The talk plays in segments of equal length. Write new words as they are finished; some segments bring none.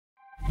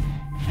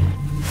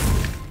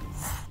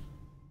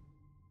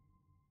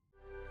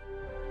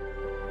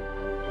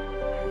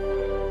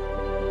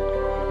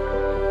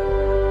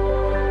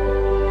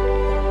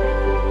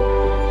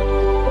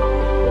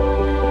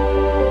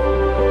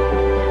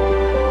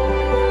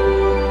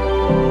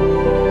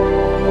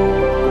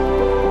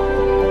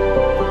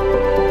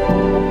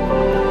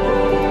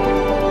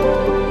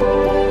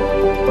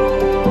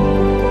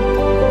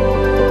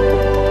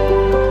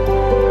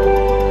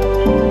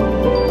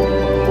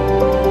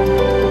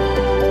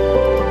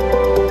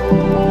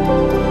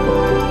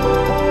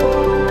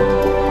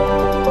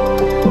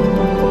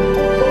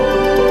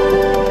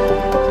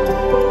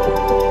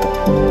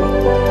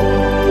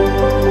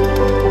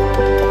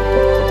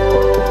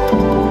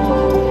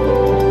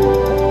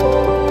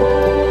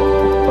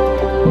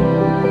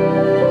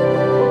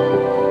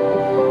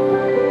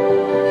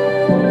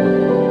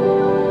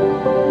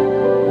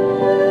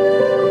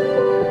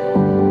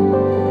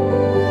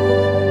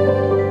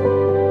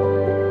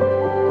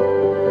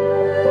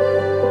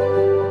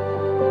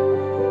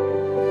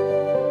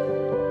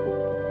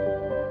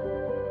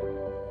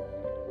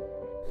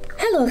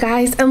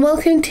Guys, and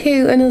welcome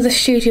to another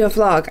studio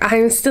vlog.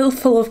 I'm still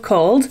full of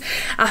cold.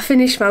 I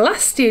finished my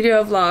last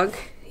studio vlog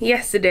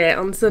yesterday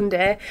on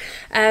Sunday,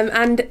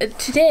 and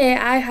today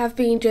I have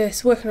been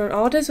just working on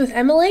orders with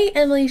Emily.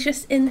 Emily's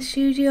just in the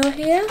studio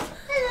here.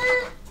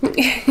 Hello.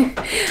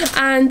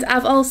 And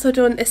I've also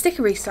done a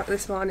sticker restock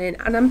this morning,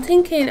 and I'm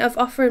thinking of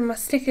offering my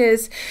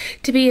stickers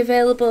to be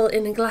available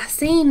in a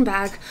glassine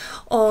bag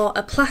or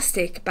a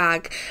plastic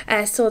bag,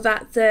 so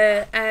that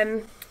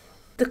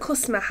the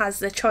customer has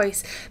the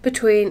choice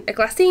between a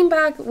glassine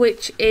bag,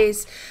 which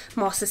is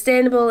more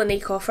sustainable and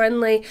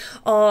eco-friendly,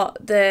 or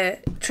the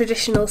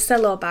traditional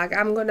cello bag.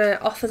 I'm going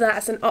to offer that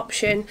as an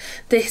option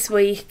this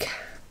week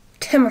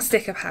to my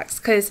sticker packs,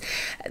 because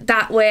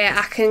that way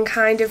I can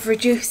kind of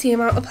reduce the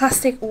amount of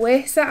plastic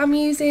waste that I'm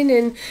using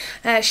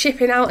and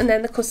shipping out, and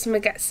then the customer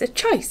gets a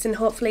choice and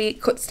hopefully it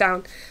cuts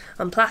down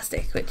on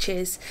plastic, which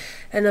is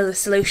another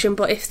solution.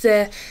 But if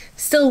they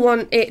still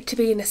want it to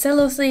be in a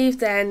cello sleeve,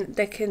 then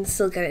they can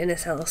still get it in a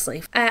cello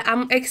sleeve.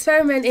 I'm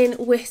experimenting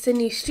with the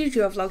new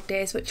studio vlog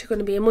days, which are going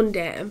to be a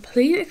Monday, and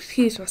please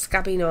excuse my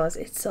scabby nose,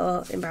 it's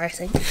so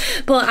embarrassing,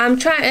 but I'm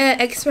trying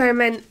to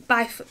experiment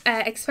by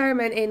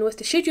experimenting with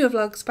the studio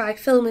vlogs by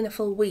filming a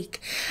full week.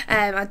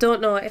 I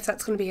don't know if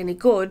that's going to be any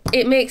good.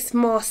 It makes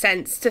more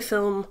sense to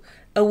film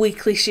a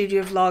weekly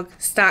studio vlog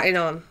starting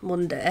on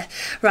Monday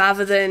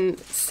rather than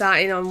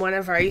starting on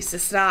whenever I used to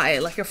start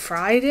it, like a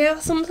Friday or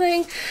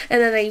something,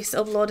 and then I used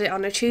to upload it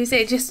on a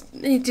Tuesday.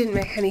 It didn't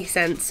make any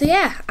sense. So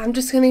yeah, I'm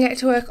just gonna get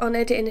to work on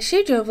editing a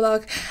studio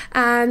vlog,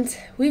 and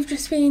we've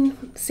just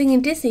been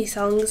singing Disney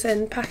songs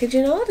and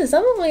packaging orders,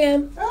 haven't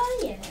we,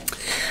 Oh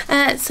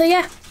yeah. So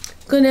yeah,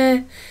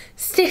 gonna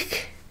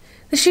stick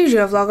the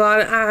studio vlog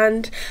on,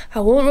 and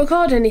I won't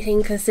record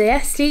anything because the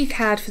SD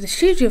card for the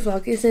studio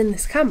vlog is in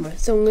this camera,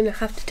 so I'm gonna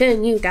have to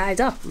turn you guys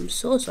off. I'm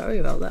so sorry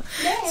about that.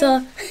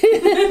 Yeah.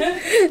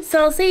 So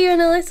I'll see you in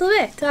a little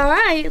bit.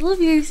 Alright, love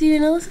you, see you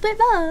in a little bit,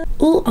 bye.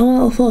 Oh,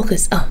 I'm out of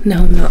focus. Oh no,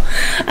 I'm not.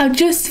 I've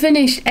just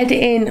finished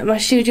editing my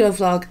studio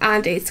vlog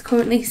and it's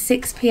currently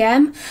 6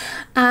 PM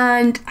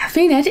and I've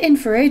been editing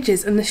for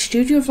ages, and the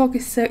studio vlog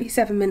is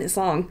 37 minutes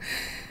long.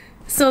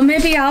 So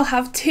maybe I'll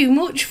have too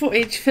much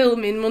footage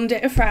filming Monday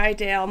to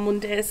Friday or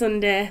Monday to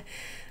Sunday.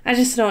 I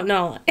just don't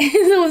know.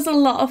 There was a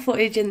lot of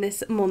footage in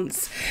this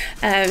month's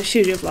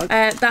studio vlog.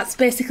 That's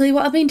basically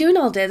what I've been doing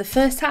all day. The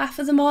first half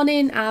of the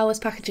morning I was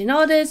packaging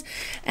orders,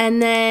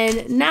 and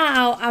then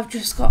now I've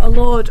just got a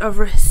load of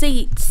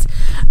receipts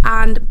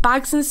and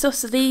bags and stuff.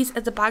 So these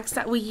are the bags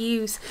that we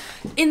use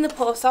in the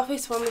post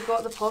office when we go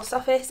to the post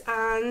office,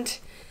 and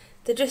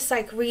they're just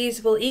like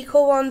reusable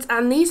eco ones,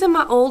 and these are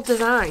my old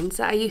designs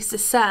that I used to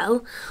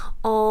sell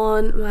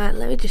on my,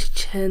 let me just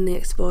turn the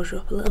exposure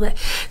up a little bit.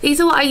 These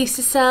are what I used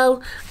to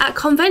sell at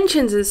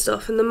conventions and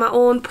stuff, and they're my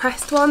own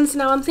pressed ones.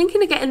 Now I'm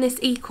thinking of getting this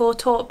eco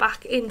tote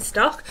back in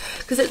stock,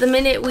 because at the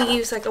minute we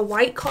use like a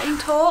white cotton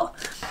tote,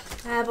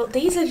 but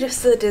these are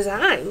just the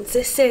designs.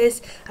 This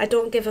is I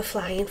don't give a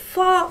flying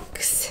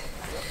fox.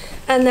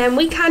 And then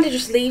we kind of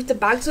just leave the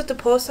bags with the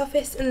post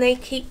office, and they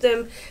keep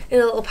them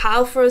in a little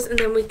pile for us, and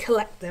then we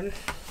collect them.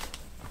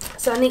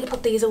 So I need to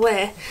put these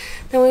away.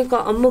 Then we've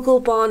got a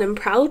Muggle Born and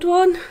Proud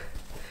one.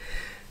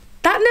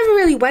 That never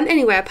really went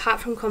anywhere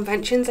apart from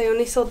conventions. I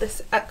only sold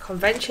this at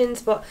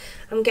conventions, but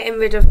I'm getting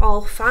rid of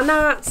all fan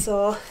art,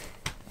 so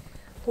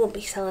won't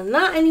be selling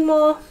that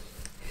anymore.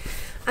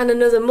 And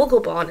another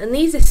Muggle Born, and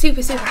these are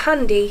super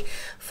handy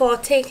for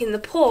taking the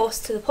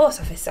post to the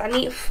post office, so I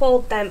need to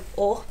fold them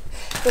up.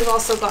 We've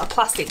also got a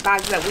plastic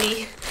bag that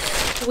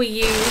we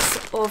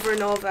use over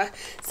and over,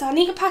 so I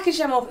need to package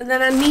them up, and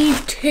then I need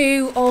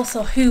to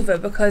also hoover,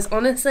 because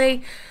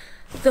honestly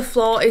the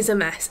floor is a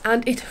mess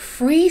and it's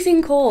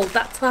freezing cold.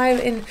 That's why I'm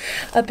in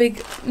a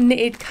big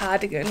knitted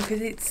cardigan,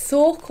 because it's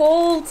so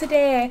cold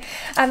today,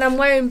 and I'm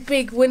wearing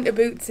big winter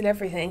boots and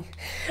everything.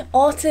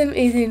 Autumn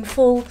is in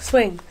full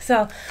swing,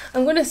 so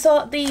I'm going to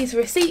sort these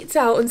receipts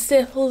out and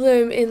staple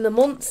them in the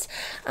months,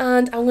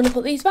 and I'm going to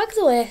put these bags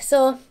away.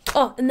 So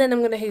and then I'm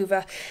going to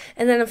hoover,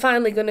 and then I'm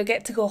finally going to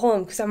get to go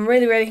home, because I'm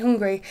really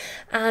hungry,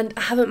 and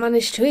I haven't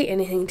managed to eat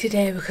anything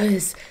today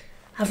because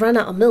I've run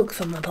out of milk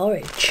from my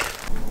porridge.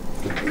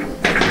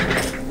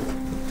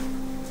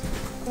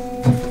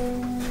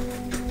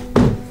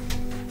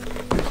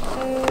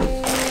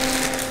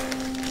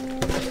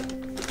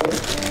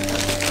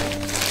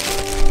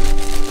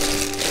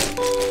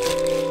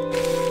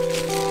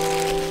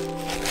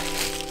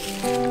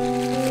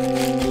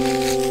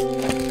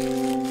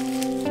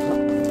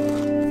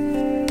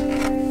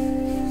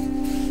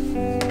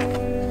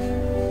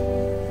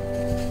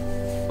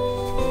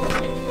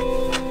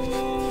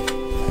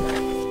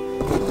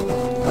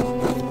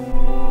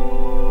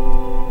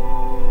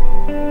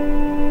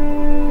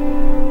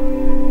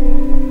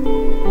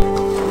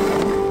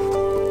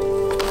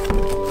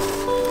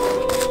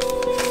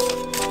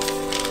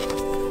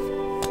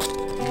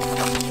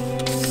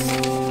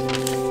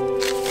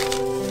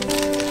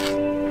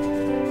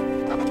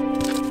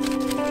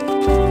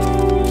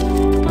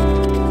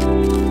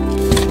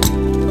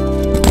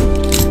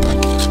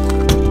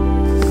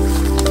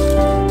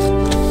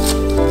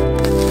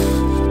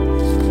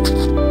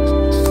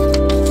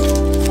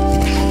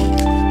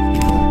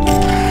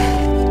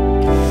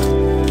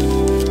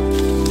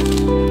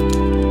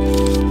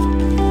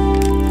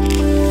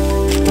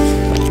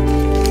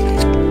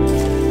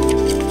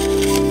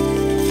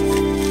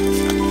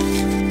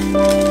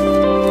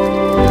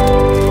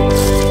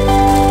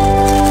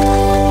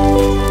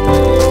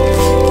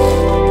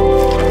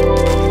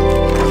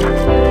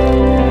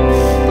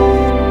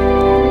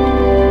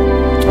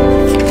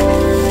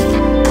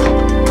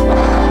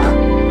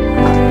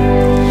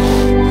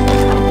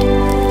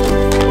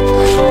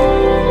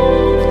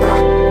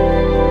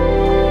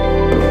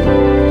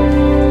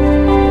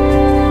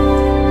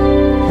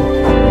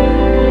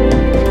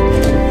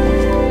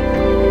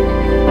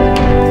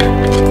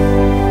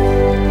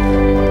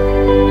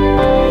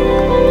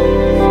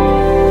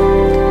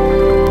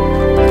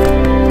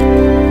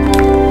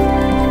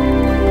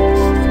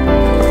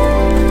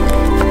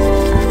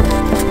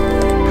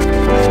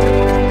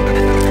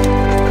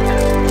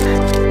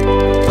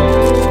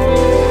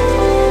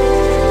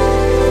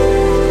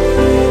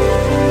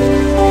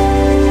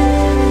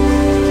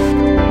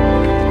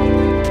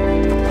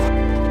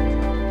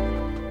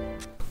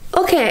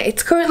 Okay,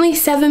 it's currently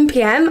 7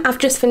 PM. I've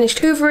just finished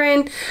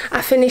hoovering.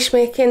 I finished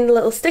making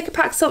little sticker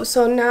packs up,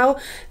 so now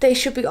they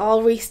should be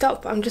all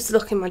restocked. But I'm just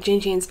looking, my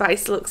ginger and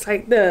spice looks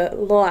like the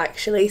low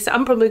actually, so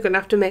I'm probably going to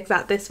have to make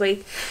that this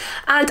week.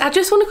 And I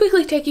just want to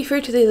quickly take you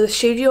through to the other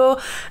studio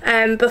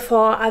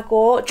before I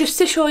go, just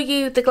to show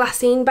you the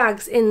glassine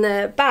bags in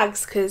the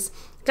bags, because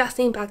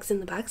glassine bags in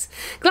the bags.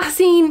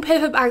 Glassine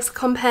paper bags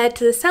compared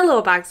to the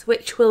cello bags,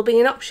 which will be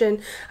an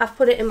option. I've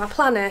put it in my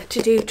planner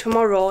to do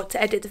tomorrow to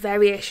edit the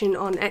variation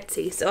on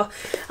Etsy. So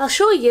I'll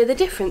show you the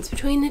difference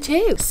between the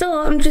two.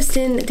 So I'm just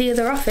in the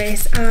other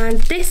office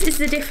and this is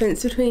the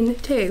difference between the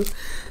two.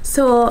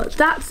 So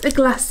that's a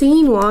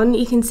glassine one.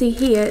 You can see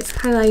here it's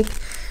kind of like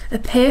a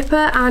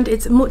paper and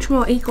it's much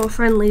more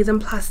eco-friendly than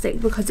plastic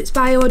because it's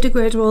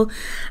biodegradable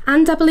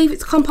and I believe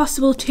it's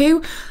compostable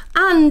too,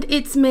 and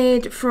it's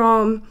made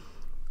from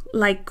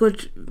like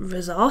good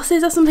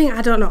resources or something.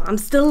 I don't know, I'm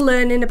still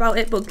learning about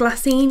it, but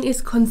glassine is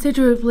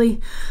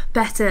considerably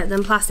better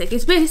than plastic.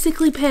 It's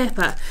basically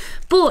paper,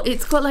 but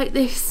it's got like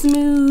this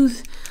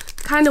smooth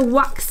kind of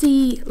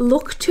waxy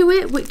look to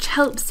it, which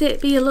helps it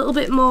be a little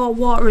bit more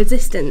water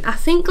resistant. I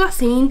think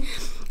glassine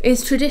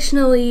is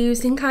traditionally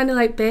used in kind of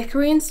like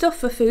bakery and stuff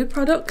for food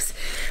products,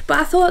 but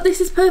I thought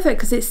this is perfect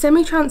because it's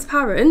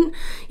semi-transparent.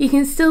 You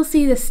can still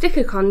see the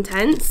sticker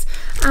contents,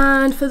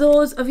 and for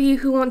those of you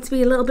who want to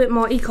be a little bit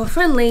more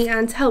eco-friendly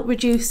and to help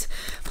reduce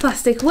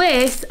plastic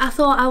waste, I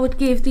thought I would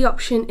give the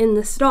option in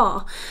the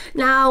store.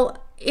 Now,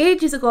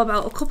 ages ago,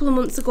 about a couple of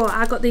months ago,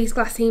 I got these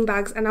glassine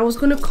bags and I was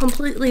going to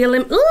completely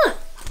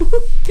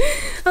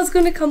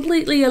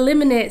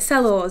eliminate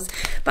cellos,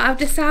 but I've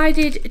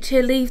decided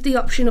to leave the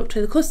option up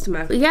to the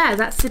customer. But yeah,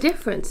 that's the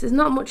difference. There's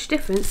not much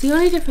difference. The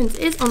only difference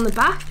is on the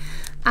back.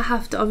 I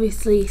have to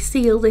obviously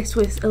seal this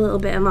with a little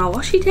bit of my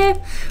washi tape,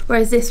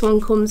 whereas this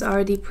one comes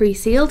already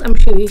pre-sealed. I'm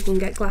sure you can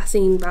get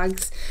glassine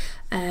bags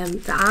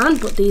that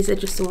aren't, but these are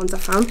just the ones I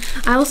found.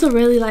 I also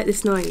really like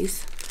this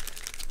noise.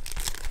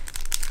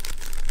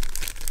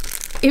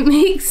 It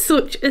makes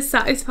such a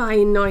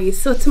satisfying noise.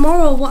 So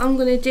tomorrow what I'm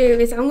going to do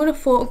is I'm going to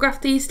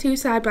photograph these two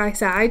side by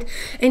side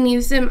and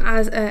use them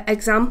as an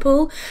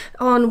example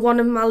on one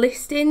of my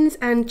listings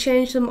and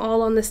change them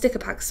all on the sticker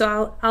pack.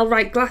 So I'll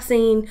write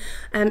glassine,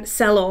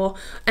 cello,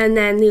 and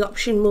then the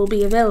option will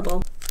be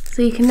available.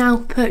 So you can now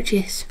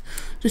purchase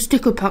the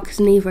sticker packs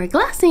in either a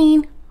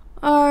glassine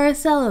or a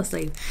cello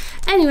sleeve.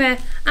 Anyway,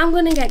 I'm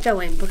gonna get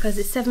going because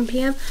it's 7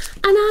 PM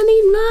and I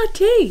need more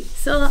tea.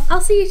 So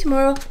I'll see you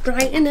tomorrow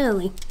bright and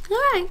early.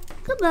 Alright,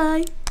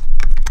 goodbye.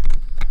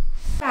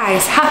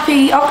 Guys,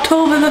 happy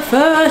October the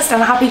 1st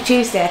and happy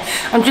Tuesday.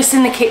 I'm just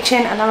in the kitchen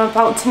and I'm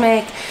about to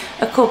make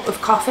a cup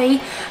of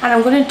coffee, and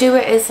I'm going to do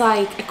it as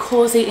like a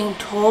cozy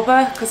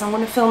Inktober because I'm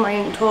going to film my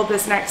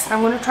Inktober's next.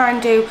 I'm going to try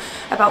and do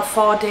about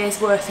 4 days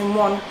worth in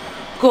one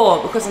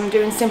go because I'm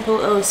doing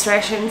simple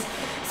illustrations.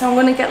 So I'm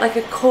going to get like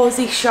a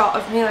cozy shot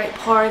of me like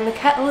pouring the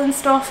kettle and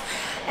stuff,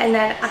 and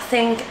then I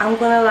think I'm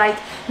going to like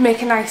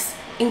make a nice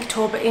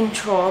Inktober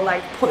intro,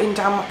 like putting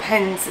down my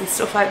pens and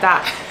stuff like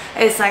that.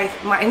 It's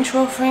like my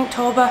intro for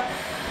Inktober.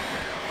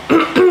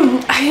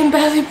 I can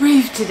barely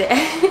breathe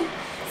today.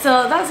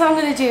 So that's what I'm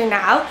going to do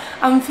now.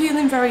 I'm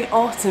feeling very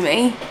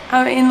autumny.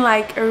 I'm in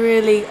like a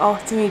really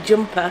autumny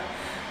jumper,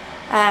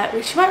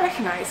 which you might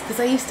recognise because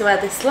I used to wear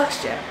this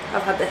last year.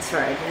 I've had this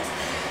for ages.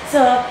 So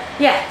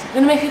yeah, I'm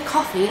going to make a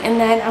coffee and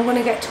then I'm going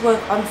to get to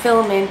work on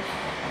filming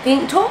the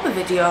Inktober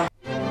video.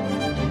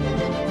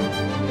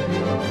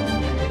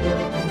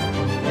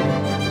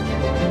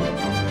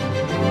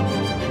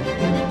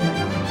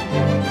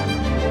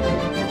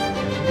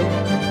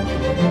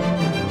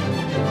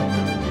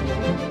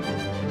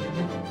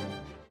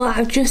 Well,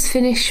 I've just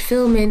finished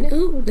filming.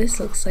 Ooh, this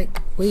looks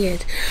like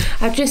weird.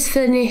 I've just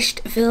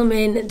finished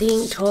filming the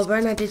Inktober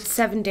and I did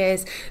 7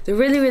 days. They're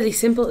really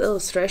simple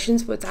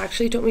illustrations, but it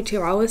actually took me 2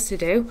 hours to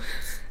do.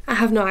 I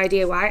have no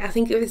idea why. I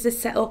think it was the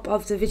setup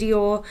of the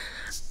video,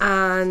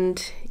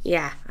 and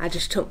yeah, I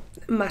just took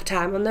my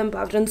time on them,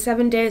 but I've done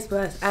 7 days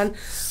worth, and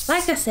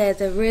like I said,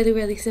 they're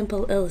really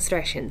simple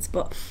illustrations,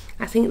 but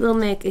I think they'll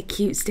make a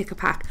cute sticker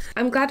pack.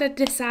 I'm glad I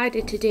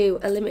decided to do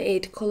a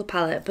limited colour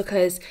palette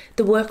because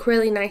they work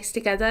really nice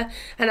together,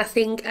 and I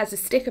think as a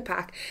sticker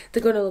pack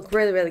they're going to look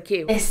really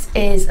cute. This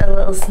is a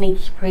little sneak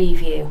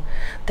preview.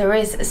 There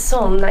is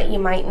some that you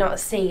might not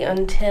see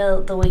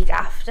until the week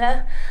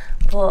after,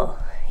 but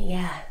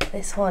yeah,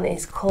 this one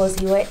is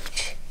Cozy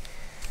Witch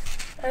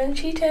and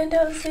she turned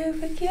out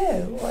super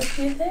cute. What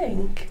do you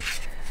think?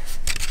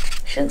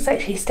 She looks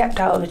like she stepped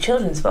out of a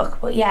children's book,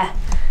 but yeah,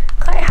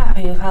 quite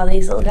happy with how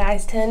these little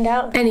guys turned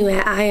out. Anyway,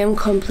 I am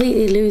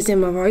completely losing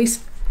my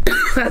voice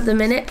at the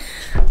minute,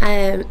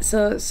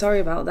 so sorry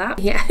about that.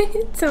 Yeah,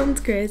 it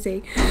sounds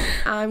crazy.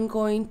 I'm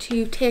going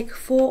to take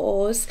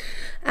photos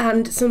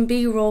and some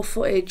B-roll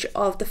footage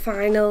of the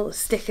final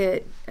sticker,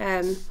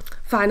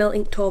 final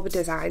Inktober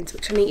designs,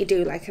 which I need to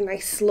do like a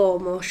nice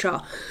slow-mo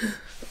shot.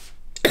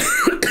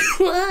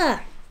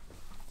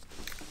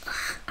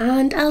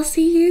 And I'll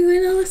see you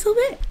in a little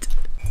bit.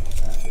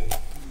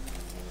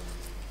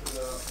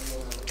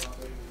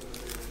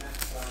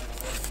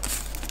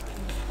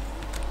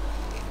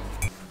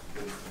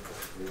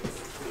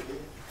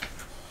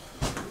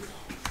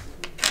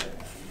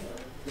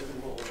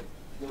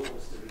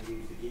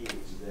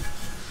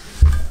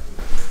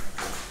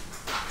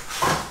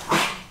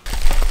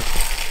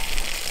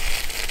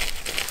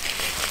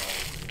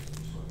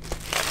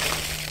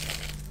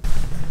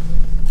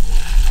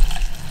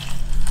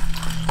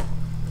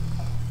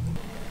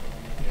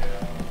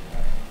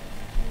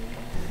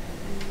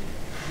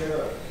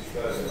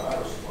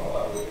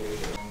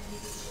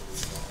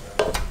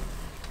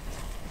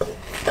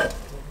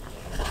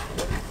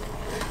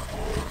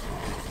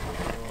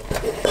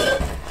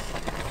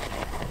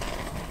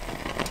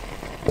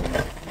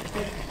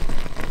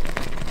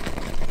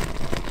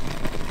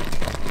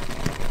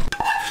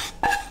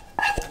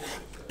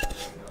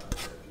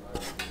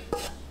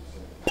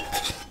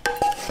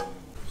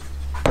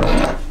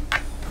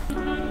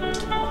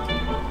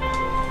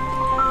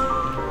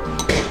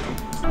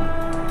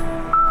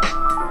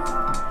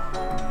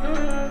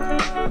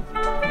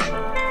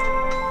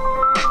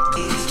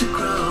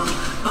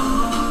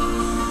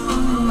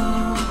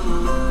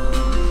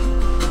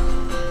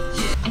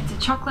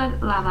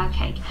 chocolate lava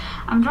cake.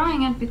 I'm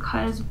drawing it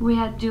because we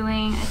are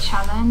doing a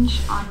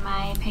challenge on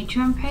my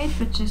Patreon page,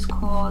 which is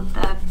called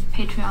the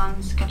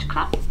Patreon Sketch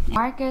Club.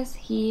 Markers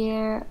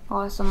here,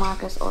 also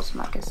markers, also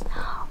markers,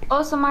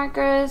 also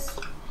markers.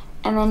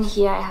 And then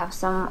here I have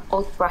some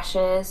old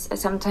brushes. I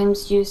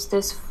sometimes use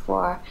this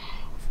for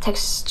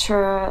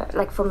texture,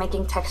 like for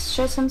making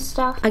textures and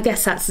stuff. I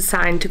guess that's a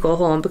sign to go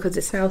home because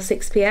it's now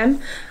 6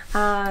 PM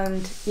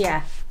and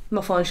yeah,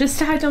 my phone's just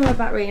died on my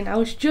battery and I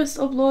was just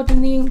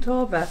uploading the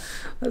Inktober.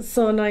 That's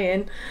so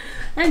annoying.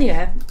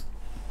 Anyway,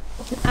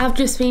 I've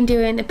just been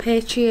doing a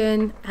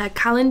Patreon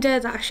calendar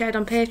that I shared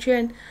on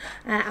Patreon.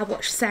 I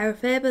watched Sarah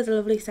Faber, the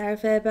lovely Sarah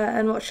Faber,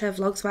 and watched her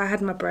vlogs while I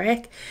had my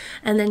break.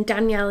 And then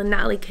Danielle and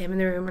Natalie came in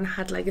the room and I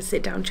had like a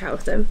sit down chat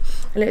with them.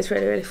 And it was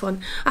really, really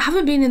fun. I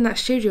haven't been in that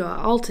studio at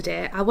all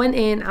today. I went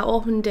in, I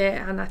opened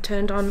it and I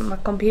turned on my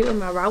computer,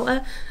 my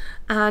router.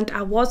 And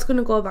I was going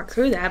to go back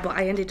through there, but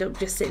I ended up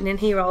just sitting in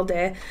here all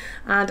day.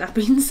 And I've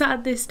been sat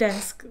at this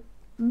desk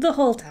the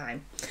whole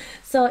time.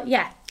 So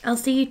yeah, I'll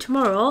see you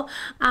tomorrow.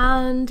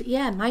 And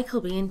yeah, Mike will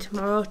be in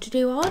tomorrow to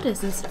do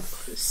orders and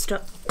stuff.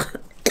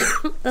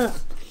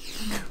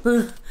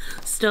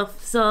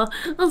 So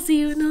I'll see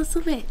you in a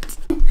little bit.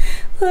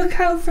 Look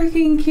how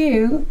freaking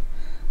cute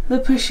the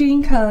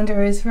Pusheen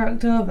calendar is for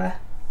October.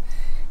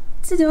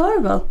 It's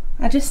adorable.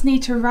 I just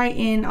need to write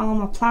in all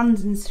my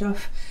plans and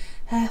stuff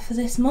for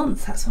this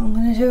month. That's what I'm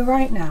going to do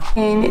right now.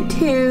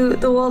 Into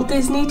the Walt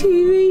Disney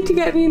TV to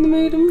get me in the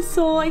mood. I'm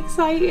so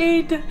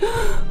excited.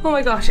 Oh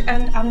my gosh,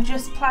 and I'm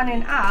just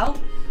planning out.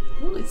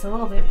 Oh, it's a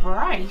little bit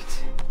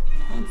bright.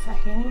 1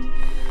 second.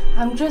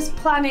 I'm just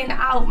planning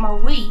out my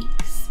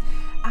weeks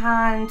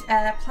and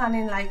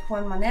planning like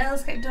when my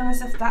nails get done and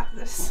stuff. That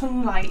the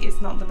sunlight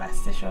is not the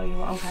best to show you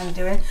what I'm kind of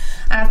doing.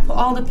 And I've put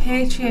all the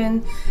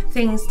Patreon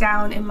things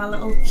down in my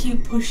little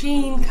cute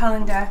Pusheen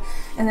calendar,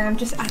 and then I'm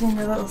just adding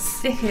the little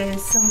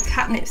stickers, some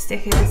Katnipp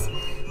stickers.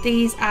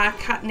 These are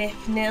Katnipp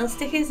nail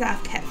stickers that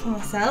I've kept for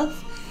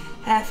myself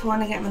for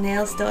when I get my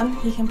nails done.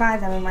 You can buy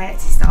them in my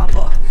Etsy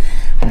store,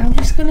 and I'm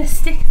just gonna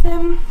stick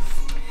them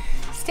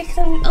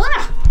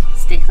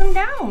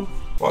down.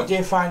 What do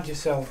you find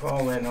yourself?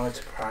 Oh wait, no, it's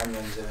a prime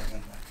Wednesday.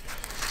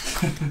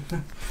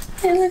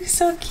 It looks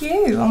so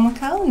cute on my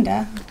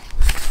calendar.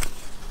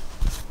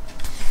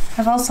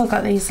 I've also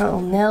got these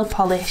little nail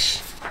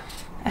polish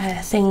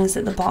things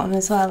at the bottom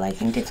as well, like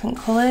in different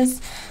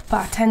colours,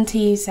 but I tend to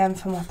use them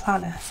for my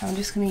planner, so I'm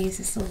just going to use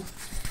this little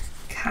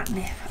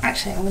Katnipp.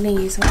 Actually, I'm going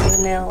to use one of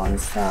the nail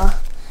ones, so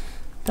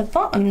the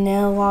bottom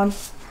nail one.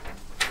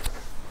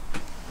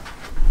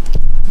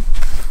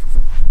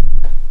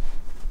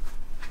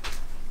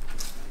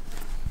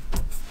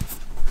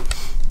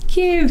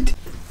 Cute!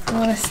 I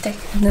want to stick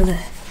another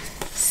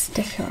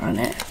sticker on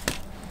it.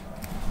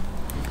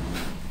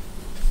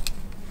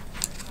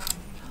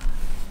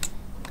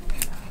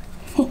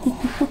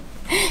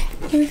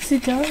 It looks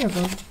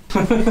adorable.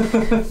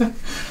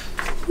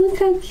 Look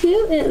how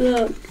cute it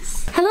looks.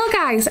 Hello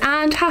guys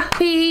and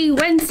happy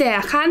Wednesday.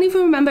 I can't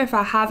even remember if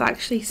I have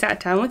actually sat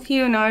down with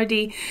you and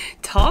already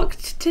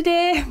talked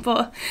today,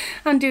 but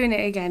I'm doing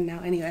it again now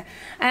anyway.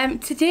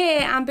 Today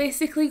I'm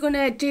basically going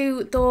to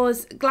do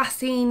those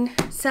glassine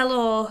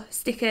cello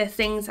sticker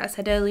things I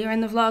said earlier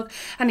in the vlog.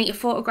 I need to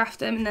photograph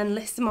them and then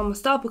list them on my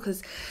store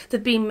because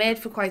they've been made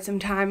for quite some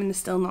time and they're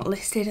still not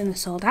listed and they're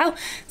sold out.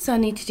 So I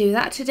need to do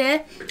that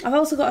today. I've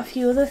also got a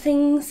few other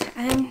things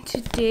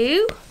to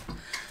do.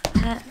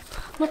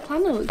 My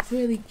planner looks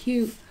really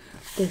cute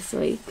this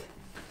week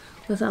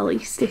with all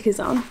these stickers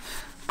on.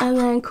 And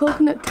then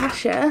Coconut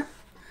Tasha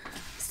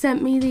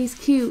sent me these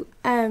cute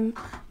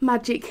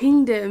Magic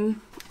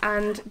Kingdom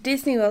and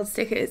Disney World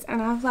stickers,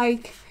 and I've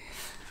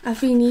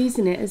been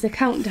using it as a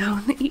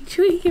countdown each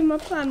week in my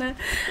planner.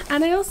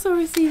 And I also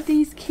received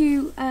these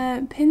cute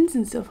pins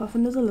and stuff off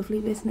another lovely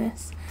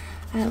business,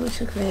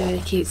 which look really, really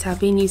cute, so I've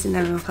been using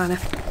them in my planner.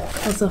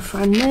 Also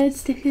Fran Nerd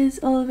stickers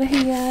over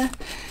here,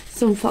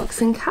 some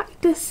Fox and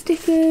Cactus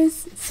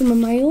stickers, some of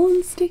my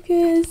own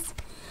stickers.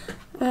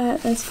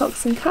 There's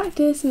Fox and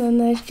Cactus, and then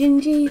there's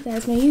Gingy,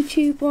 there's my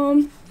YouTube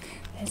one,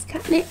 there's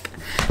Katnipp.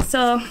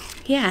 So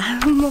yeah,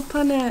 my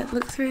planner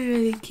looks really,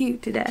 really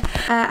cute today.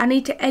 I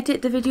need to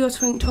edit the videos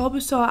for Inktober,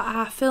 so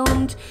I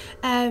filmed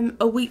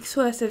a week's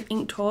worth of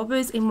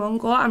Inktobers in one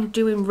go. I'm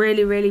doing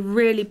really, really,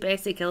 really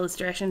basic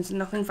illustrations,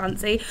 nothing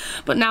fancy.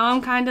 But now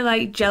I'm kind of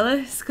like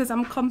jealous because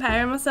I'm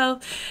comparing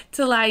myself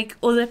to like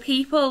other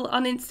people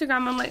on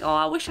Instagram. I'm like, oh,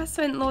 I wish I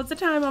spent loads of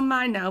time on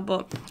mine now,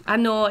 but I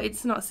know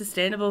it's not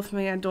sustainable for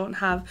me. I don't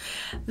have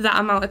that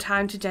amount of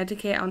time to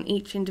dedicate on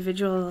each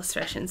individual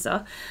illustration,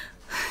 so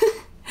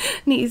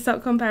need to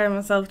stop comparing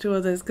myself to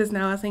others because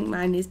now I think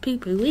mine is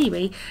poo-poo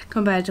wee-wee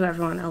compared to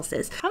everyone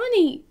else's. How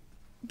many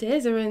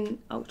days are in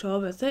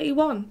October?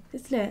 31,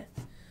 isn't it?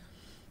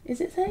 Is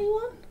it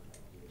 31?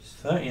 It's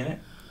 30, isn't it?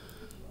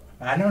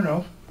 I don't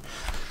know.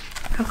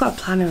 I've got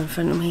a planner in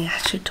front of me. I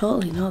should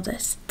totally know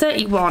this.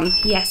 31.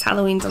 Yes,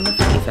 Halloween's on the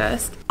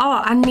 31st.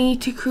 Oh, I need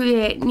to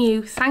create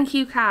new thank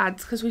you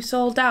cards because we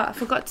sold out. I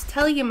forgot to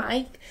tell you,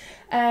 Mike.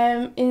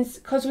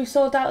 Because we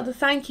sold out of the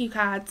thank you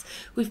cards,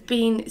 we've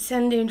been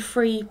sending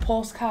free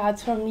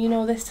postcards from, you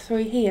know, this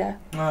three here.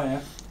 Oh,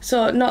 yeah.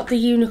 So, not the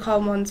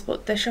unicorn ones,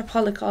 but the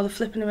Shopaholic or the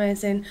Flippin'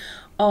 Amazing.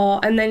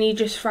 And then you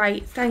just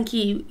write thank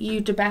you,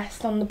 you the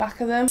best on the back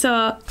of them.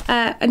 So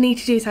I need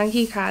to do thank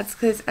you cards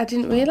because I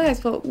didn't realise,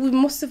 but we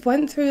must have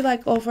went through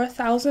like over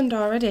 1,000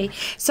 already.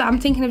 So I'm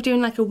thinking of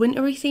doing like a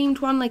wintry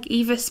themed one, like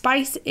either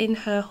Spice in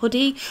her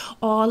hoodie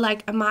or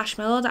like a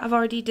marshmallow that I've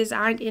already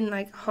designed in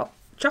like hot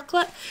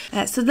chocolate.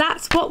 So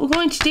that's what we're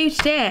going to do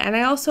today, and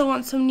I also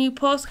want some new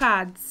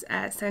postcards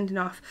sending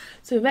off,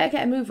 so we better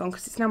get a move on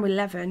because it's now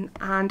 11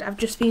 and I've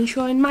just been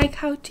showing Mike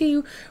how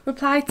to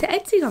reply to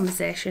Etsy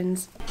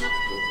conversations.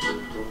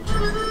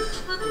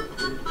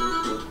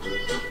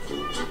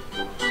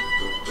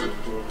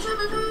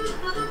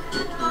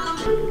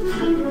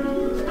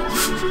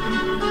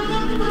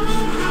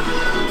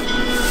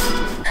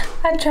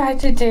 I tried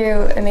to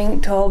do an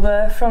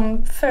Inktober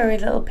from Furry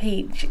Little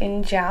Peach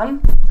in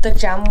jam, the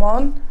jam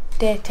one,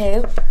 day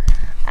 2,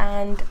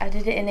 and I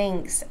did it in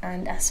inks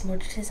and I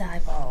smudged his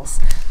eyeballs.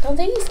 Now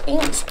these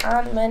inks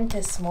aren't meant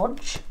to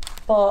smudge,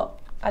 but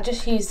I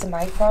just used the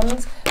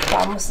microns, but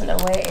I mustn't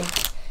have waited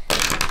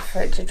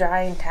for it to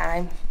dry in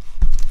time.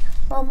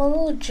 Oh, my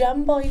little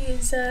jam boy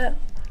is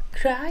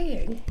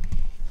crying.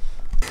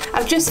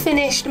 I've just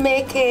finished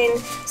making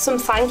some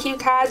thank you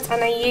cards,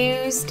 and I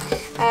used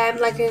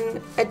like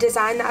a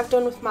design that I've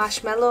done with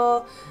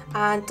Marshmellows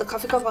and the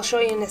coffee cup. I'll show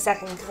you in a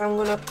second because I'm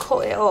going to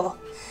cut it up,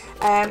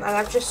 and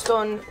I've just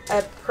done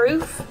a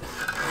proof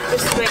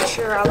just to make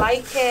sure I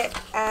like it,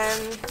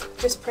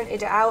 just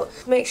printed it out,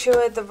 make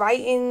sure the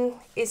writing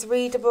is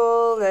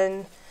readable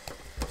and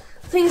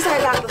things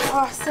like that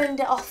before I send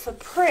it off for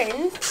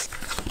print.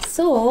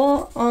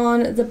 So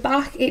on the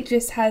back it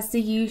just has the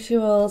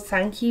usual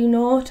thank you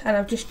note, and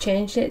I've just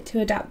changed it to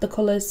adapt the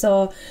colours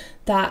so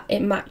that it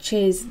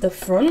matches the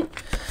front.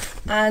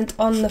 And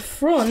on the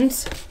front,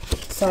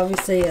 so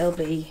obviously it'll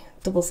be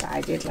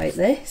double-sided like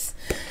this,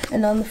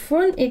 and on the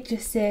front it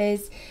just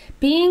says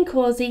being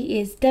cozy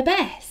is the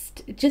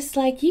best, just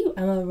like you,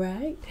 am I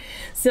right?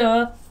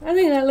 So I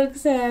think that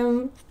looks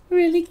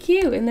really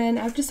cute. And then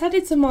I've just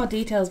added some more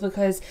details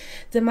because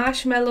the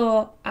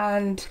marshmallow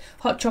and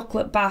hot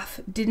chocolate bath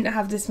didn't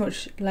have this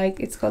much, like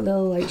it's got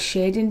little like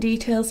shading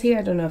details here,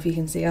 I don't know if you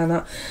can see or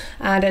not,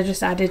 and I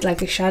just added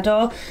like a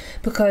shadow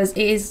because it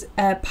is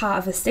part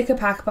of a sticker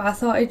pack, but I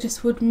thought it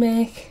just would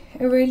make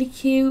a really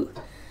cute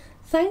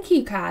thank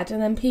you card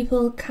and then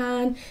people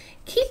can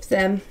keep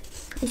them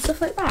and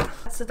stuff like that.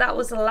 So that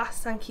was the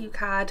last thank you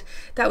card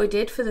that we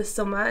did for the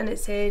summer, and it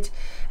says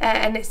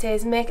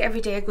make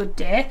every day a good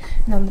day,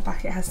 and on the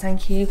back it has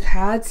thank you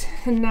cards,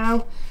 and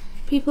now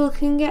people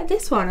can get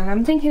this one. And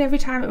I'm thinking every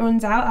time it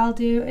runs out I'll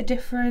do a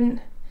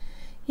different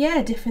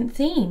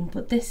theme,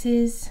 but this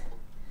is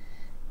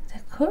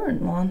the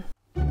current one.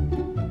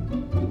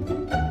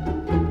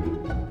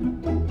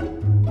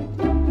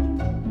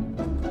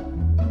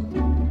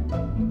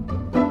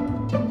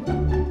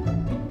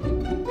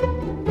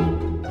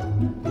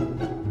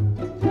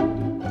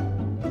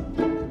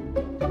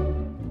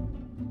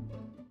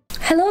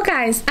 Hello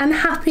guys, and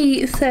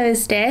happy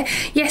Thursday.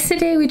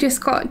 Yesterday we just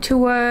got to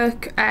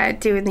work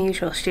doing the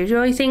usual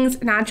studio things,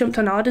 and I jumped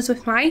on orders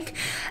with Mike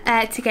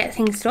to get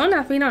things done.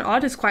 I've been on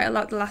orders quite a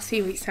lot the last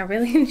few weeks and I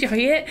really enjoy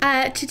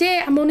it.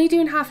 Today I'm only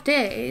doing half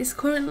day. It's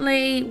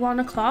currently 1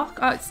 o'clock,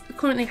 oh it's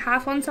currently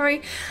 1:30,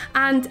 sorry,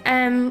 and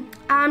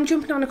I'm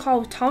jumping on a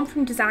call with Tom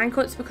from Design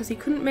Cuts because he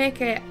couldn't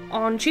make it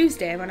on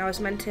Tuesday when I was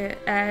meant to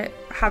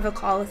have a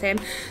call with him,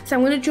 so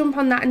I'm going to jump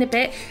on that in a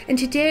bit. And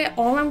today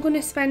all I'm going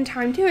to spend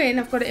time doing,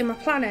 I've got it in my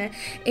planner,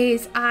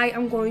 is I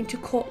am going to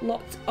cut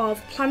lots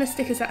of planner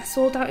stickers that are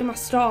sold out in my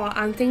store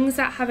and things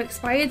that have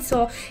expired.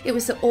 So it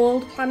was the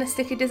old planner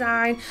sticker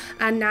design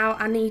and now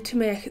I need to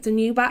make the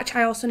new batch.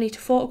 I also need to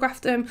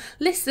photograph them,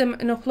 list them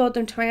and upload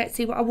them to my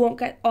Etsy, but I won't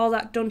get all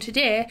that done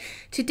today.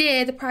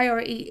 Today the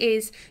priority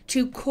is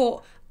to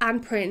cut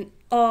and print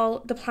all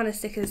the planner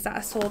stickers that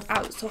are sold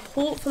out, so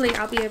hopefully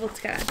I'll be able to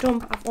get that done.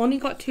 But I've only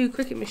got 2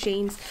 Cricut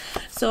machines,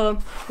 so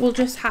we'll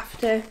just have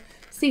to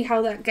see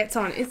how that gets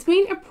on. It's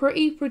been a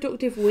pretty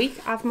productive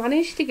week. I've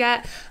managed to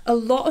get a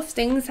lot of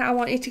things that I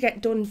wanted to get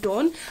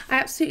done. I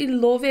absolutely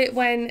love it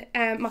when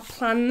my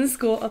plans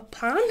go to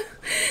plan,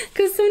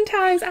 because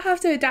sometimes I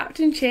have to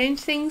adapt and change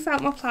things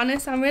out my planner,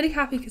 so I'm really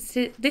happy because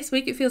this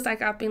week it feels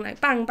like I've been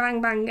like bang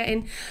bang bang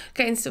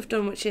getting stuff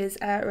done, which is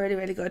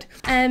really good.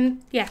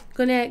 Yeah,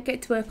 gonna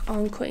get to work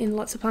on cutting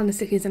lots of planner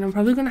stickers, and I'm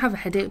probably gonna have a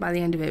headache by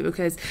the end of it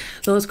because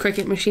those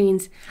Cricut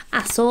machines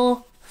are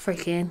so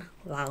freaking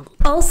loud.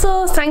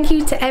 Also, thank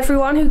you to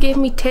everyone who gave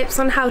me tips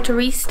on how to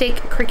re-stick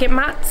Cricut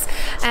mats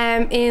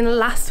in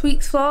last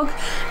week's vlog,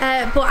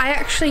 but I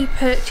actually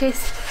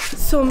purchased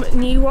some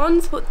new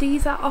ones, but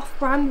these are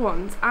off-brand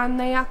ones and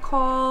they are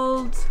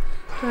called,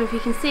 I don't know if you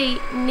can see,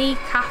 Knee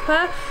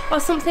Kappa or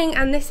something,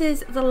 and this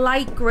is the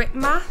light grip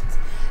mat.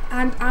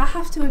 and I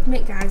have to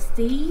admit guys,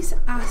 these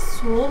are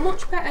so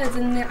much better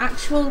than the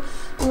actual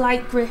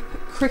light grip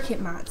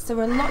cricket mats. They're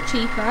a lot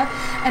cheaper,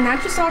 and I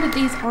just ordered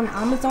these on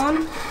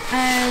Amazon,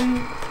 and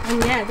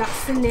yeah,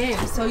 that's the name,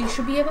 so you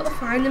should be able to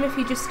find them if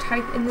you just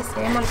type in the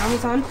same on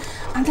Amazon,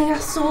 and they are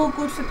so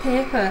good for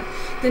paper.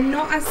 They're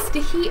not as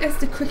sticky as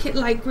the cricket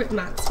light grip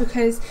mats,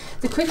 because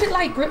the cricket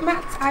light grip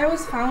mats I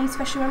always found,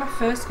 especially when I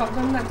first got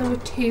them, that they were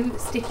too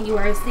sticky,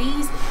 whereas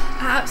these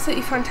are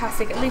absolutely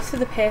fantastic, at least for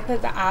the paper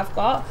that I've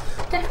got.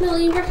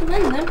 Definitely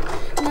recommend them.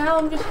 Now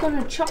I'm just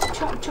going to chop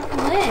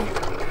away.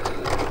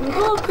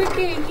 Go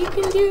cricket, you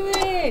can do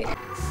it!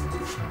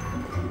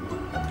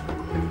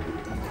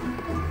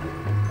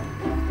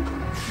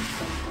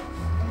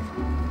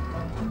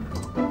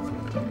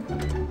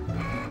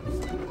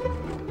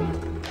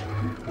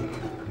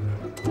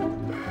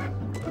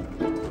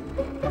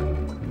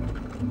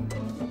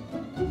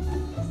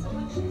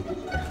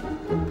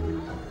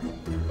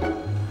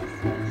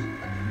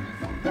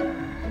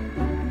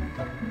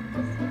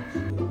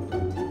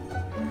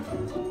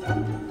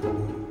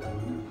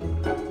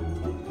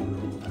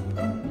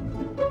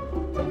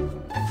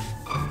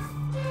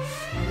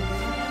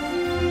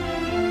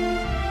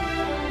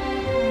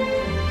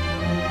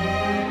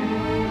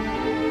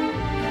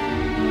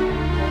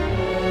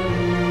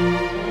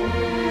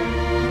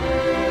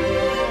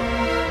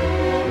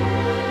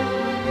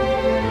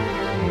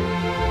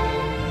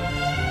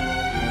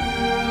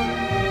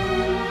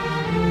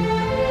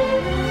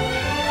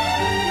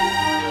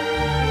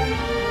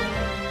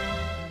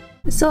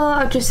 So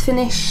I've just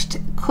finished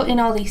cutting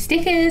all these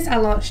stickers. I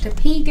launched a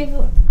P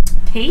giveaway.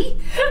 P?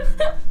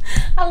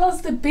 I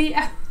lost a B.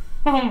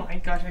 Oh my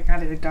gosh, I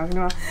can't even talk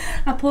anymore.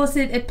 I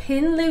posted a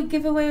pin loop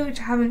giveaway, which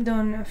I haven't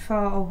done for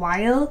a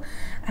while.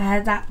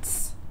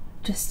 That's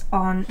just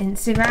on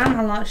Instagram.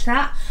 I launched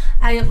that.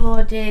 I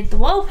uploaded the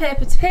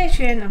wallpaper to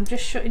Patreon. I'm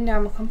just shutting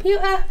down my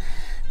computer.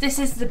 This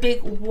is the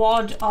big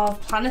wad of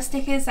planner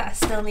stickers that I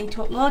still need to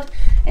upload.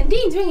 And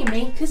Dean's ringing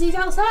me because he's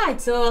outside.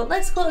 So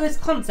let's go to this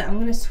concert. I'm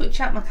going to switch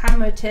out my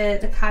camera to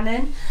the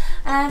Canon.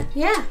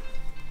 Yeah.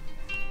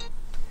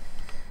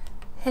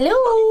 Hello.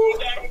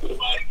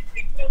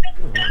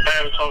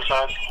 I'm so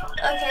sad.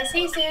 Okay,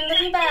 see you soon. Love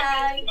you,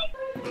 bye.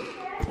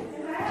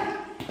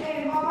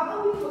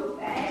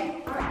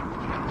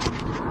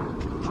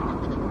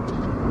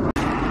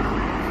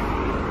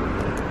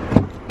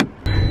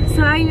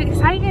 So are you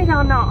excited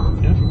or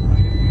not? Yeah.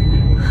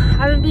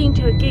 I haven't been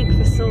to a gig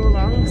for so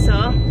long,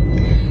 so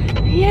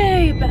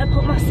yay, better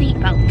put my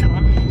seatbelt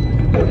on.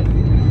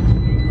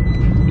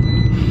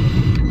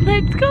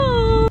 Let's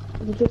go!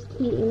 I'm just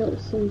heating up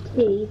some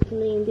tea for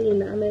me and Dean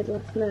that I made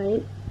last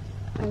night.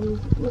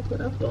 And look what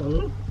I've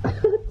done. I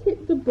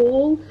tipped the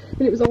bowl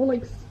and it was all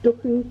like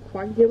stuck and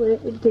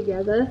coagulated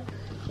together.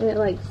 And it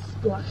like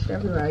splashed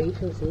everywhere. You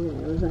can see it.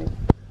 It was like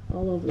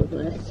all over the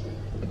place.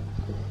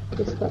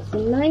 Just got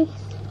some nice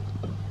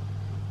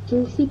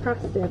juicy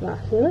pasta, but I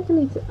feel like I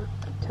need to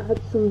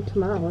add some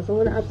tomatoes. I'm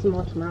going to add some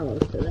more tomatoes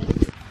to this.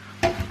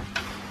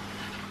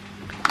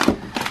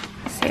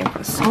 See, I've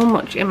got so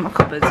much in my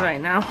cupboards right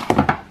now.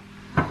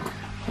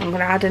 I'm going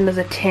to add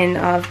another tin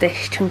of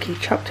this chunky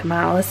chopped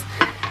tomatoes,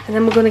 and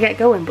then we're going to get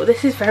going. But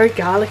this is very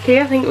garlicky.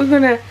 I think we're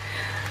going to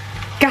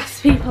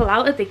gas people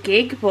out at the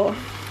gig, but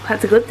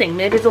that's a good thing.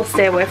 Maybe they'll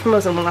stay away from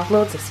us and we'll have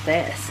loads of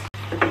space.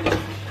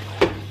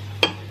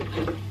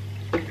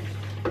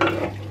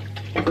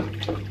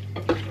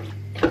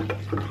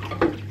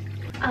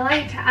 I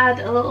like to add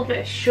a little bit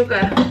of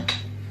sugar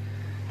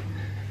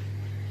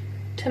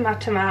to my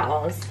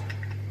tomatoes.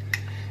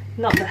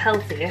 Not the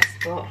healthiest,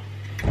 but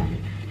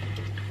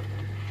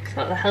it's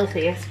not the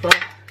healthiest, but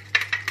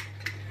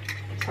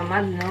so I'm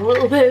adding a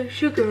little bit of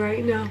sugar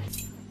right now.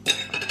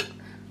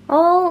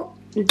 All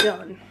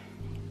done.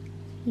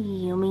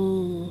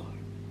 Yummy.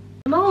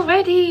 I'm all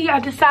ready. I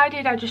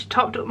just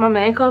topped up my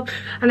makeup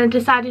and I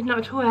decided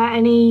not to wear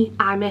any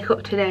eye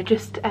makeup today,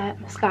 just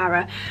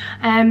mascara.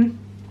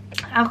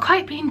 I've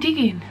quite been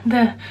digging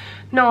the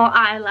no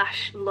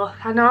eyelash look.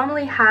 I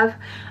normally have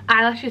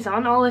eyelashes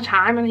on all the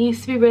time and I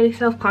used to be really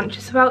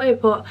self-conscious about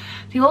it, but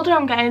the older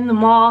I'm getting, the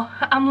more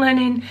I'm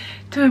learning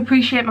to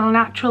appreciate my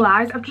natural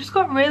eyes. I've just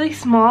got really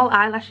small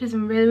eyelashes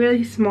and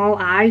really small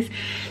eyes,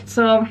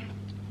 so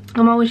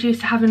I'm always used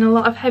to having a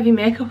lot of heavy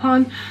makeup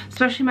on,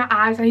 especially my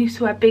eyes. I used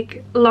to wear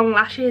big long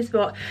lashes,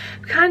 but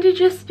I've kind of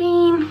just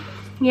been,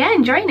 yeah,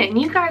 enjoying it.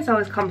 And you guys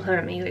always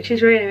compliment me, which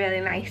is really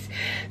nice,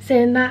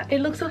 saying that it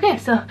looks okay.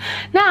 So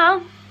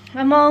now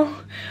I'm all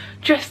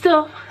dressed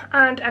up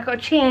and I got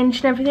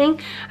changed and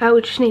everything.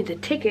 We just need the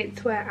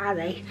tickets. Where are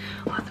they?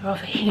 Oh, they're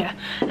over here.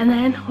 And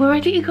then we're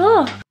ready to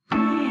go.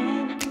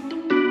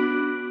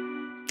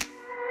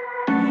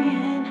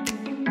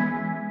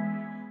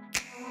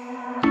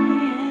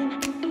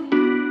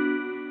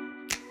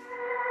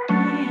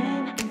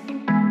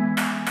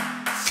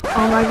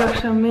 Oh my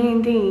gosh, so me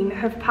and Dean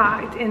have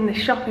parked in the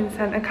shopping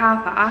centre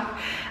car park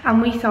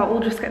and we thought we'll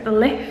just get the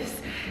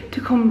lifts to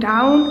come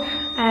down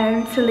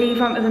and to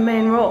leave onto the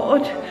main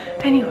road.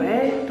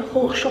 Anyway, the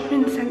whole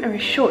shopping centre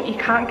is shut, you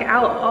can't get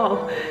out at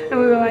all. And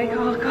we were like,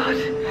 oh god.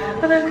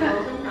 And then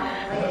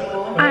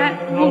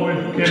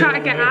we'll try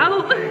to get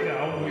out.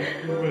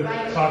 We're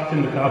parked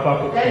in the car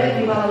park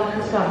upstairs.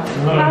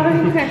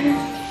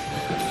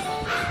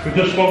 We've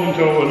just spoken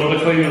to another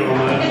cleaner on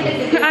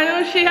there. I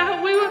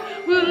know, we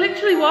were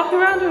literally walking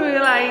around and we were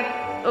like,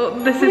 oh,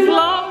 this is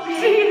locked.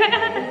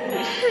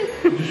 Yeah.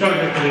 Just trying to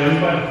get to the end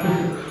back.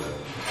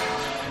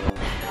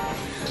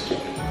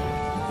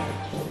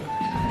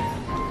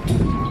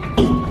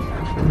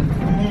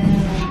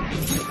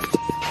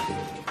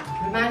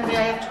 Remind me I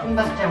have to come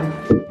back down.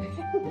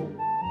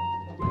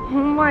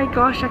 Oh my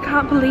gosh, I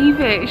can't believe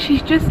it.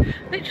 She's just,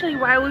 literally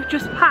while we've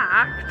just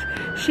parked,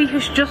 she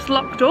has just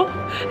locked up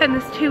and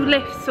there's 2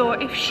 lifts. So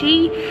if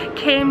she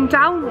came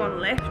down one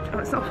lift, oh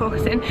it's not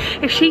focusing,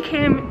 if she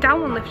came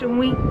down one lift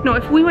and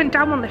if we went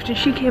down one lift and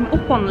she came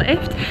up one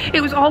lift,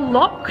 it was all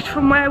locked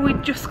from where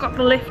we'd just got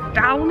the lift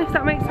down, if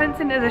that makes sense,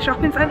 into the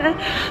shopping centre.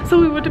 So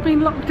we would have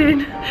been locked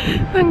in.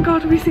 Thank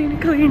God we've seen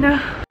a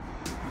cleaner.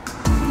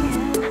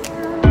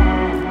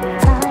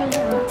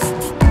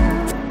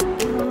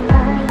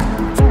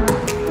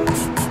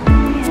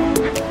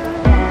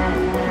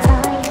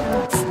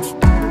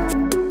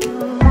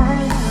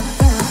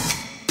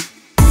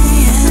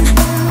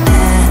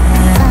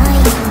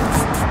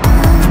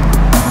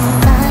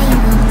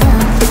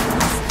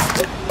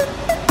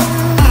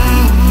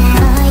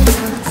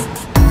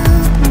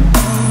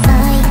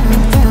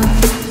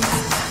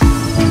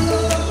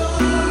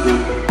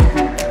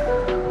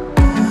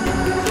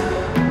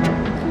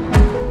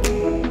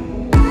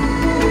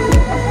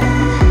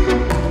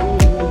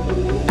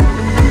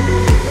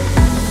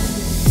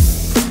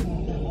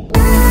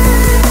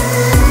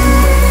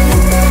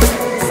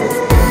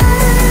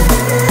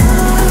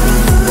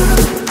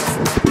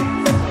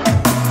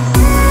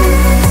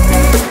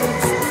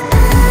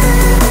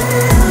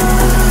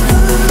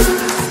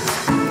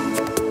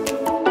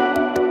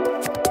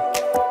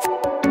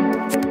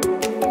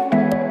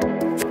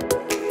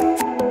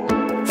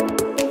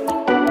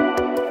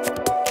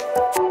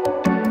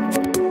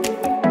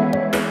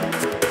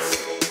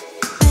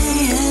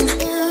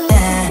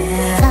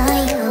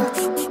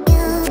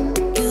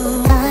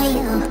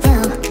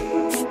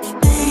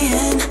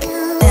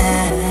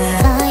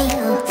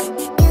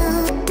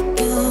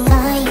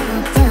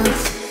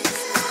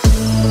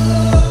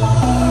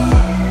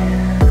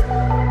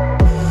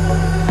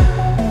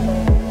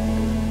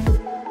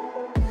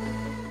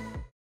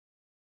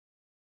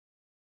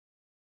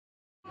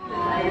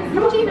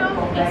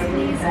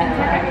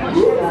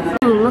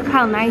 Look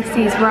how nice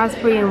these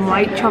raspberry and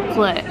white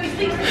chocolate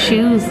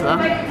shoes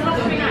look.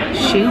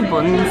 Shoe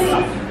buns.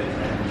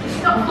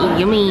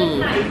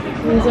 Yummy.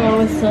 These are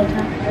always so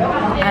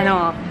tough. I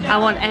know. I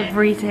want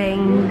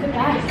everything.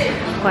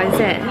 What is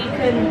it?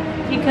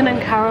 Pecan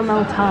and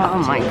caramel tart. Oh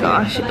my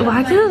gosh.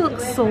 Why does it look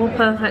so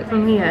perfect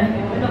from here?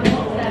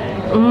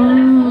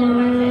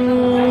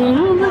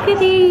 Look at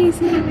these.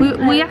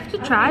 We have to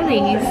try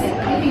these.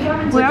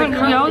 We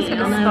always get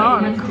the store.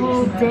 On a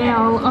cold day,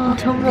 I'll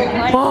totally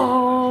like. Oh.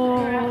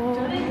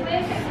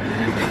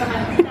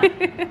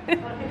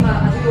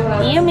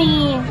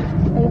 Yummy. Are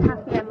you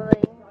happy,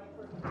 Emily?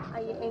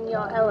 Are you in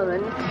your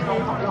element?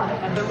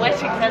 I've been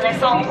waiting for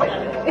this all.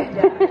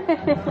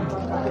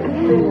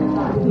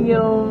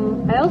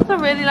 Yum. I also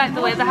really like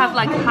the way they have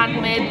like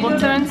handmade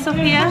butter and stuff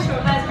here.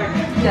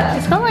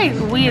 It's got like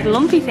weird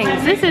lumpy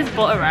things. This is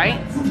butter, right?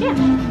 Yeah.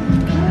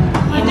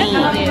 Yummy. I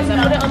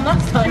put it on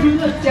last time.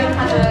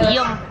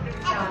 Yum.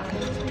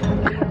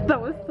 That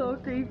was so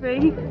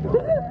creepy.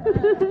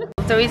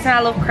 The reason I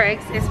love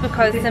Craig's is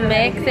because they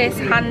make this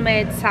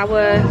handmade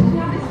sourdough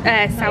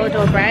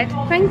bread.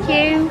 Thank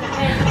you.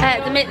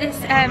 They make this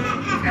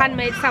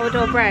handmade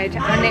sourdough bread,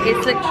 and it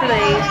is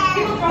literally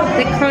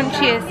the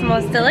crunchiest,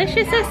 most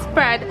deliciousest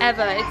bread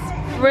ever. It's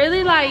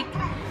really like,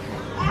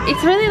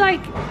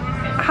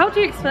 how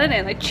do you explain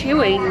it? Like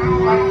chewy.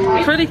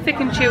 It's really thick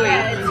and chewy.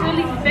 Yeah, it's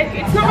really thick.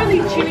 It's not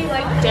really chewy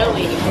like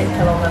doughy.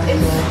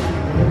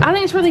 I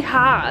think it's really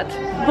hard,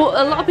 but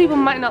a lot of people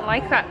might not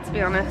like that, to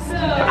be honest. But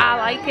I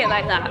like it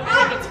like that.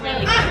 I think it's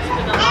really good with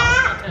a lot of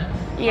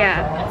butter.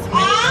 Yeah. It's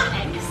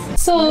really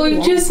eggs. So we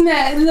just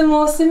met the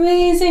most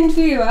amazing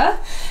viewer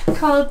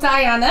called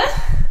Diana.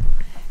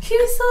 She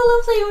was so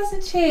lovely,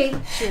 wasn't she?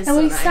 She was and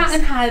we so sat nice.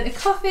 and had a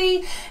coffee,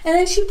 and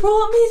then she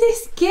brought me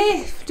this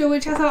gift,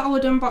 which I thought I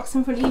would unbox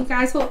in front of you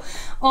guys. But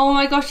oh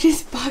my gosh,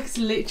 this bag's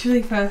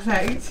literally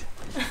perfect.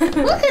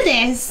 Look at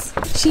this.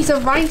 She's a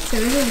writer,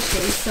 isn't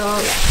she? So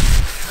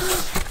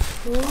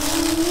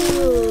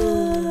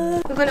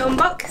ooh. We're going to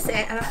unbox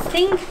it, and I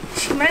think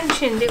she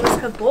mentioned it was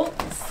her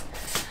books.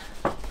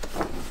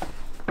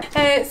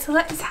 So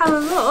let's have a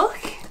look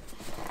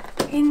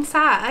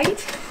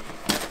inside.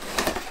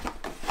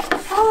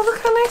 Oh, look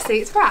how nicely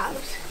it's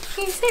wrapped.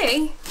 Can you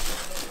see?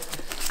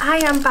 I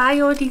am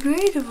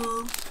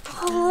biodegradable.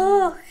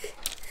 Oh, look.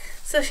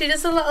 So she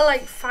does a lot of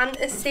like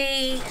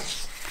fantasy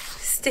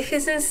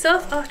stickers and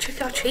stuff. Oh,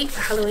 trick or treat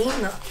for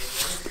Halloween though.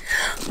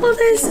 Oh,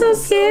 they're so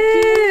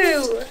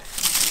cute.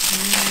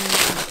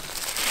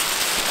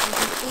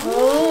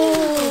 Oh.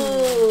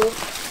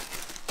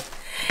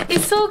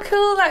 It's so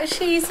cool that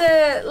she's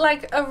a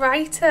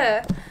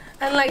writer,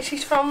 and like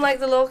she's from like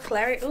the local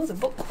area. Oh, the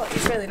book quality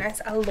is really nice.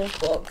 I love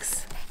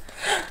books.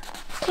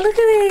 Look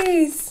at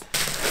these.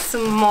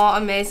 Some more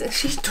amazing.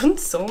 She's done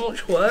so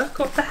much work.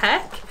 What the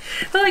heck?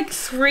 They're like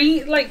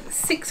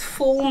 6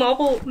 full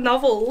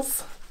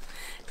novels.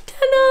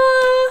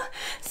 Ta-da!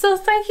 So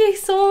thank you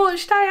so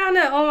much,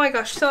 Diana. Oh my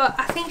gosh. So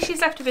I think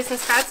she's left a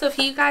business card. So if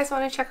you guys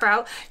want to check her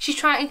out, she's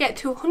trying to get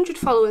to 100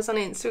 followers on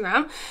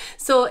Instagram.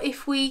 So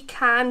if we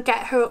can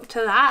get her up to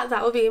that,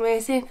 that would be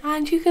amazing.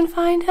 And you can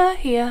find her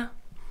here.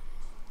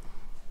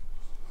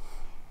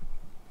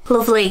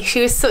 Lovely.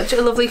 She was such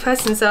a lovely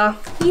person, so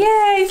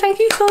yay, thank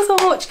you so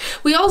much.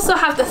 We also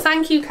have the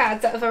thank you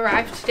cards that have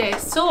arrived today,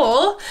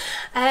 so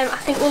I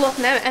think we'll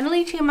open them.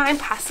 Emily, do you mind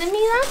passing me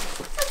them?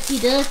 Okie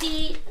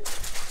dokie.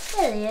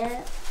 Hell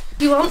yeah.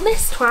 You want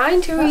this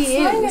twine to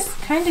reuse? That's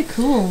kind of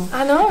cool.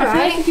 I know, I right?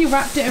 feel like if you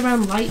wrapped it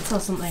around lights or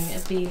something,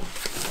 it'd be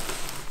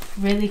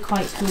really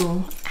quite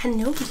cool. I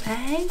know,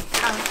 right?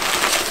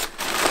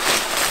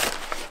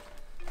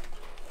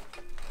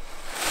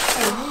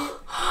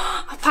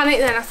 I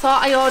panicked then. I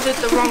thought I ordered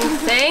the wrong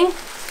thing.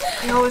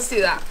 I always do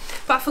that.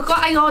 But I forgot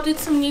I ordered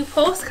some new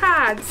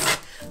postcards.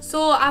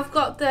 So I've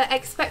got the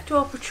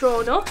Expecto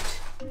Patronum.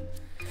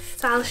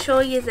 So I'll show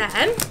you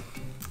them.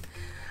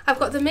 I've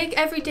got the Make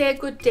Every Day a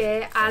Good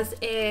Day as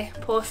a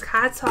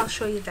postcard, so I'll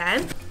show you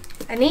them.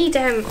 I need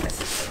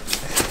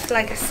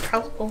like a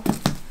scalpel.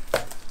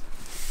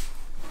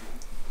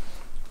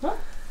 What?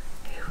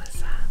 Who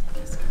was that?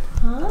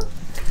 Huh?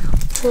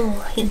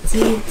 Oh, it's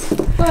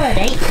it.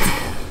 Alright.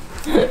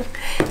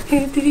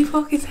 Did he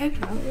poke his head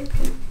out?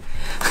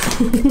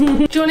 Do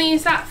you want to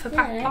use that for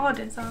back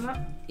orders or not?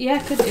 Yeah, I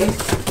could do.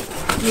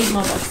 Need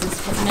more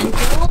boxes, put them in.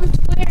 Don't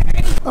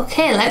worry.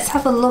 Okay, let's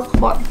have a look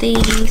what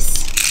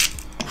these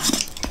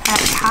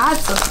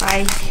cards look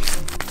like.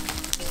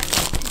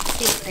 Let's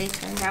see if they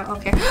turned out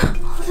okay.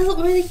 Oh, they look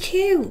really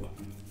cute.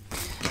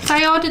 So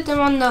I ordered them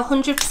on the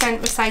 100%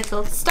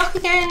 recycled stock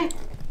again.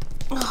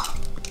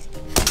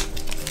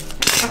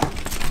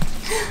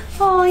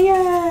 Oh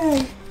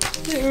yay!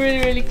 They're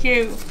really, really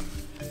cute.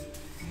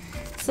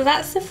 So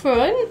that's the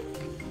front.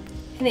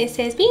 And it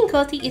says, being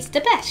cozy is the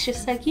best,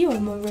 just like you,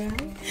 am I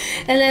right?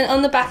 And then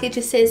on the back it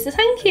just says,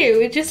 thank you.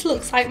 It just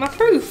looks like my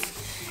proof.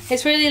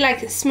 It's really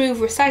like a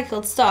smooth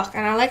recycled stock,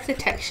 and I like the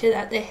texture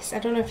that this, I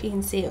don't know if you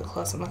can see it up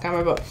close on the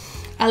camera, but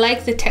I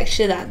like the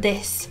texture that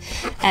this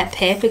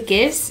paper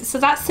gives. So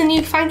that's the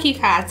new thank you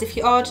cards. If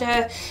you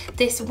order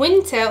this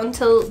winter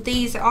until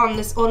these are on,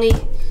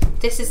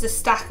 this is the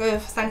stack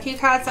of thank you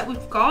cards that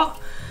we've got.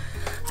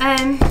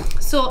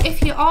 So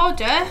if you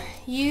order,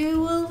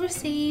 you will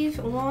receive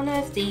one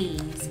of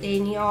these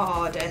in your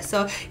order.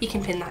 So you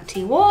can pin that to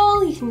your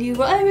wall, you can do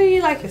whatever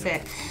you like with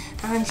it,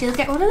 and you'll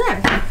get one of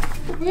them.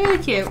 Really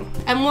cute.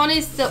 And one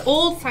is the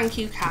old thank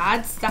you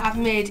cards that I've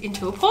made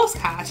into a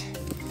postcard.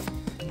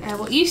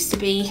 What used to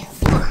be,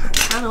 I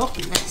can't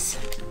open this.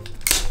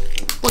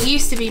 What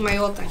used to be my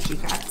old thank you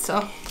card,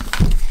 so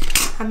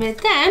I made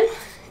them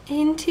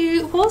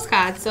into a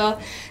postcard. So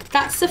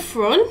that's the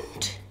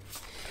front.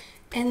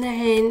 And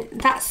then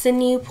that's the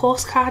new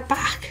postcard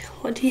back.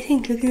 What do you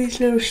think? Look at this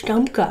little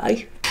stamp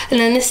guy. And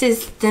then this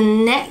is the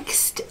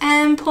next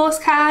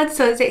postcard.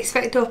 So it's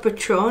Expecto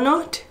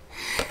Patronum.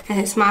 And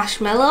it's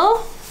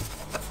Marshmellows.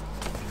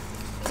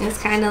 And it's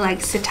kind of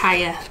like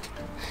satire.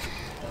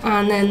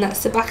 And then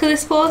that's the back of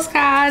this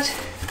postcard.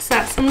 So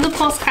that's some of the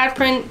postcard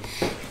print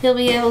you'll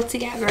be able to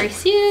get very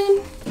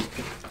soon.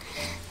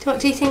 So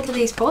what do you think of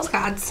these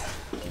postcards?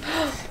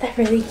 They're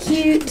really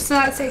cute. So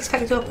that's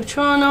Expecto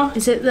Patronum.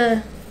 Is it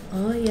the...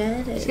 Oh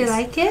yeah, it is. Do you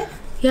like it?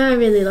 Yeah, I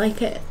really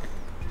like it.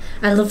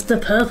 I love the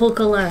purple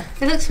colour.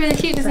 It looks really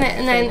cute, doesn't it?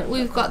 And then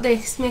we've got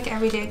this Make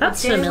Every Day a Good Day.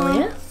 That's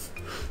familiar. One.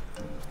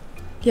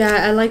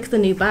 Yeah, I like the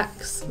new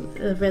backs.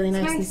 They're really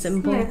nice and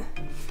simple.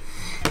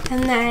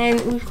 And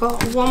then we've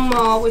got one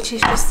more, which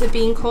is just the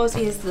Being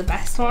Cozy is the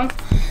best one.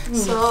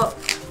 So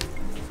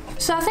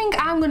I think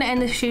I'm going to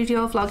end the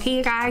studio vlog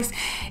here, guys.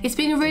 It's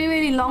been a really,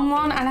 really long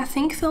one, and I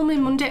think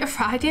filming Monday to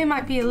Friday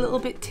might be a little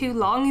bit too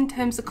long in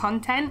terms of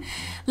content.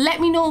 Let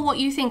me know what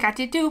you think. I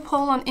did do a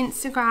poll on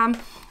Instagram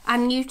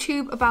and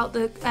YouTube about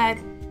the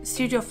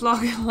studio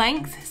vlog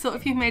length, so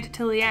if you've made it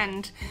till the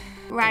end,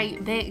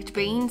 write baked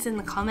beans in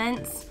the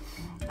comments.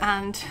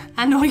 And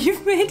I know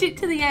you've made it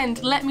to the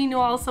end. Let me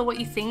know also what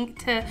you think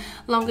to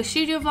longer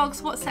studio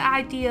vlogs. What's the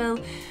ideal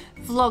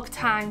vlog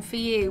time for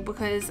you?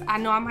 Because I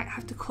know I might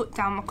have to cut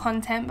down my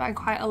content by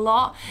quite a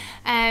lot,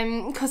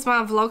 because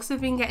my vlogs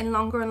have been getting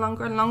longer and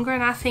longer and longer,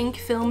 and I think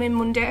filming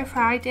Monday to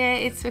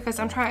Friday, it's because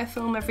I'm trying to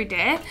film every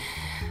day.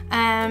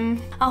 I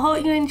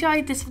hope you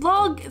enjoyed this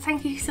vlog.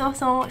 Thank you so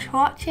much for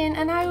watching,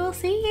 and I will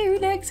see you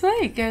next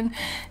week and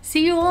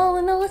see you all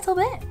in a little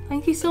bit.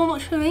 Thank you so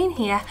much for being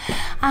here,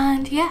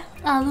 and yeah,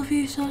 I love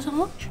you so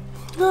much.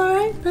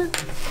 Alright then,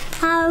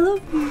 I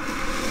love you.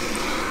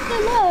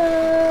 Good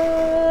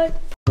night.